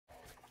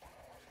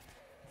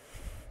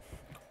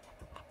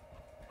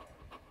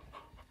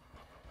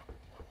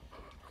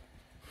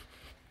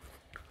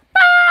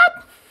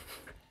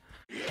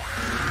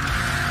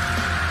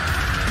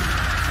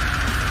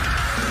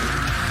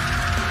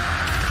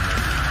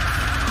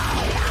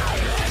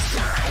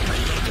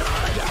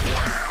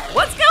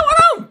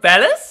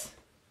fellas.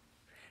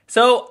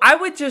 So I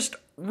would just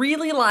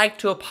really like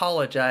to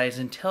apologize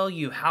and tell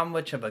you how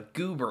much of a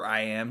goober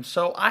I am.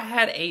 So I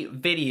had a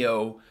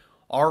video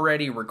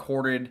already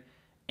recorded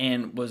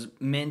and was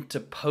meant to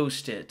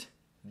post it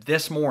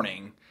this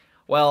morning.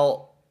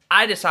 Well,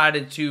 I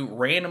decided to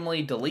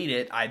randomly delete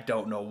it. I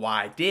don't know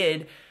why I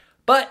did,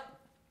 but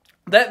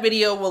that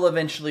video will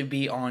eventually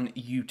be on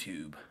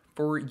YouTube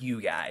for you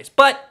guys.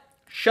 But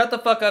shut the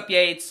fuck up,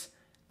 Yates.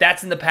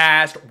 That's in the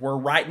past. We're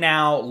right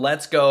now.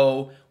 Let's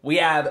go. We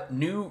have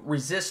new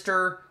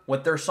RESISTOR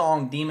with their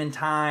song Demon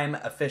Time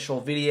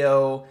official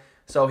video.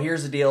 So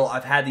here's the deal.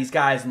 I've had these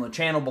guys on the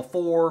channel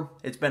before.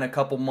 It's been a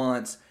couple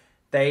months.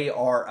 They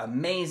are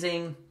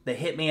amazing. They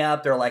hit me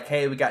up. They're like,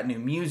 hey, we got new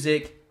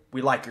music.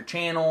 We like your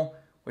channel.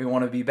 We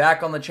want to be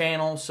back on the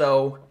channel.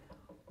 So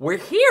we're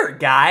here,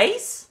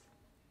 guys.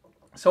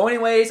 So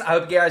anyways, I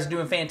hope you guys are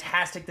doing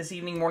fantastic this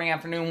evening, morning,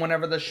 afternoon,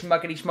 whenever the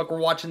schmuckety-schmuck we're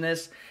watching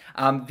this.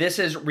 This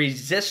is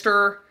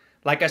RESISTOR,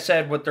 like I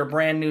said, with their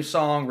brand new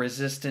song,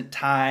 Resistant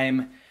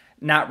Time.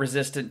 Not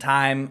Resistant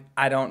Time,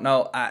 I don't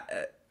know.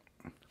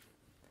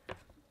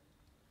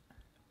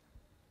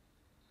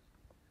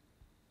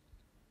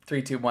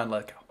 3, 2, 1,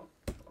 let go.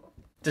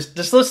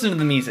 Just listen to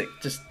the music.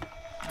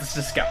 Let's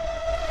just go.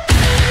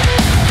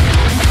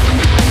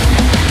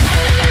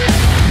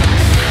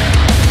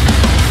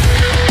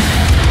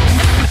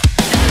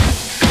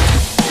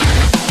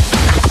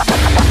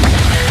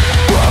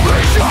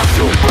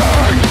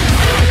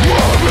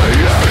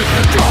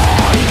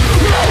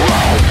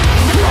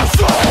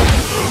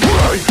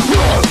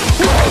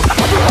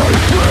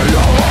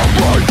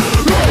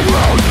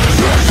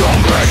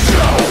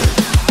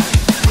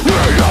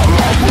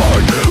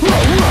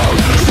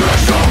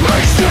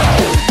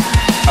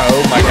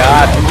 Oh my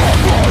God.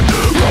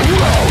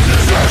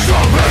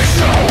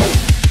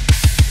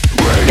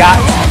 Got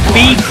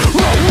beat.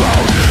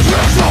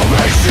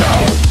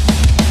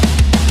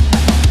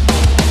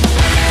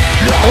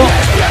 Oh.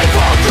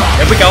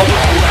 There we go.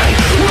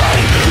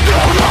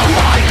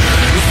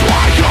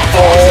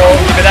 Oh,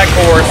 look at that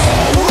chorus.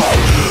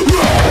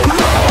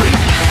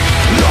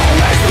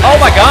 Oh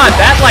my God,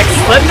 that like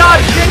Slipknot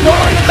shit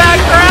going in the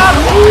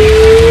background.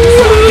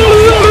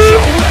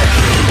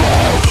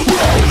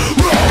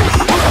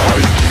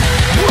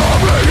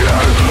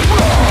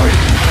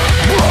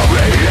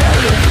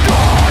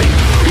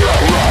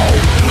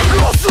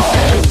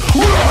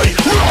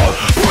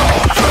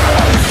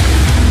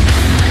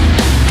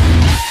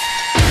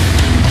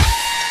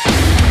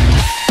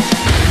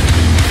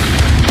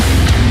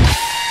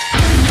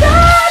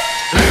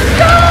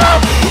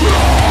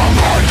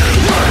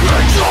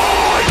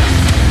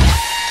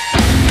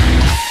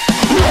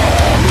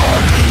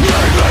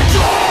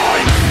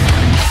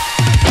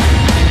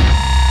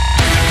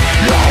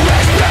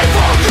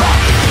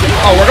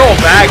 Oh, we're going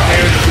back,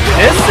 dude.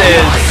 This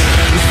is,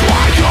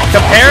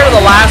 compared to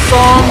the last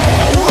song,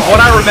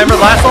 what I remember,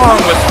 the last song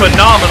was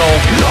phenomenal.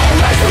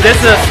 This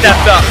is a step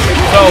up.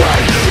 So,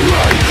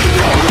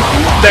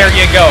 there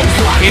you go.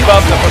 Keep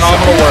up the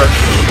phenomenal work.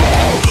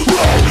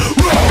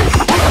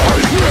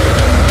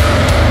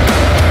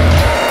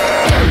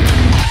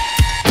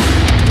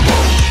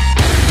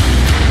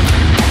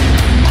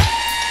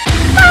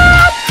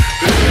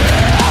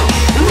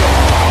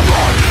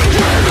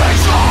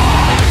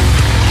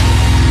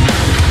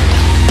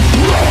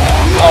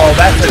 Oh,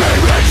 that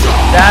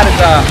is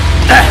a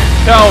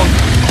tone.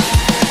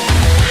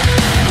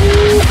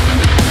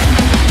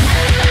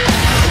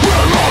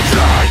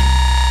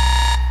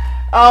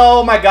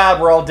 Oh my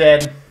God, we're all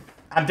dead.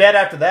 I'm dead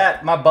after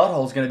that. My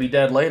butthole's gonna be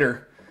dead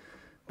later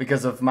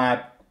because of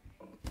my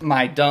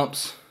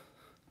dumps.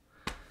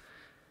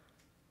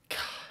 God.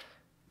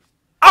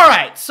 All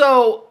right,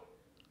 so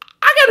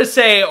I gotta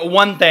say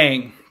one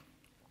thing.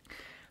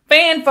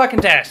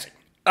 Fan-fucking-tastic.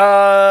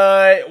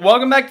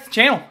 Welcome back to the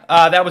channel.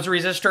 That was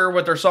RESISTOR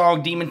with their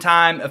song Demon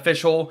Time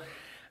official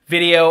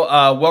video.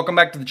 Welcome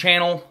back to the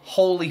channel.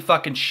 Holy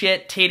fucking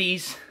shit,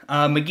 titties,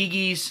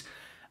 McGeegees.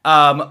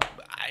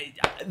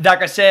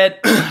 Like I said,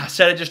 I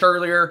said it just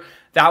earlier,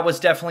 that was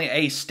definitely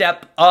a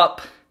step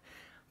up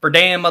for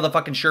damn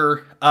motherfucking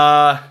sure.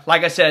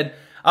 Like I said,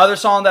 other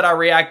song that I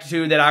reacted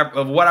to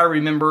of what I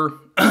remember,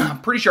 I'm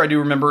pretty sure I do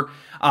remember,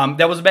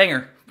 that was a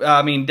banger.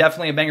 I mean,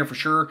 definitely a banger for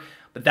sure.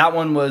 But that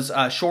one was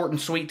short and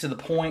sweet to the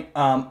point.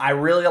 I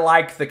really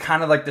like the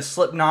kind of like the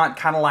Slipknot,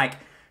 kind of like,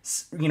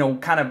 you know,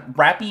 kind of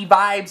rappy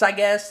vibes, I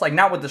guess. Like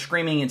not with the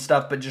screaming and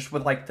stuff, but just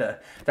with like the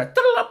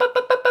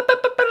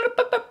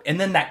and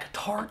then that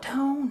guitar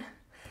tone.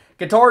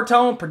 Guitar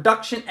tone,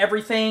 production,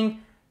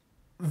 everything.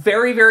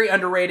 Very, very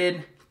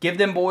underrated. Give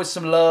them boys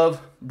some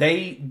love.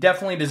 They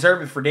definitely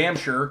deserve it for damn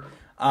sure.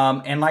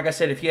 And like I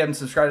said, if you haven't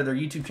subscribed to their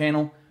YouTube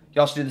channel,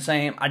 y'all should do the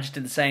same. I just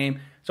did the same.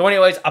 So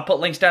anyways, I'll put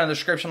links down in the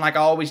description like I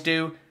always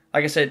do.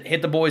 Like I said,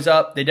 hit the boys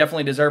up. They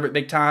definitely deserve it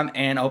big time.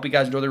 And I hope you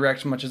guys enjoy the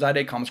reaction as much as I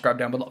did. Comment, subscribe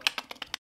down below.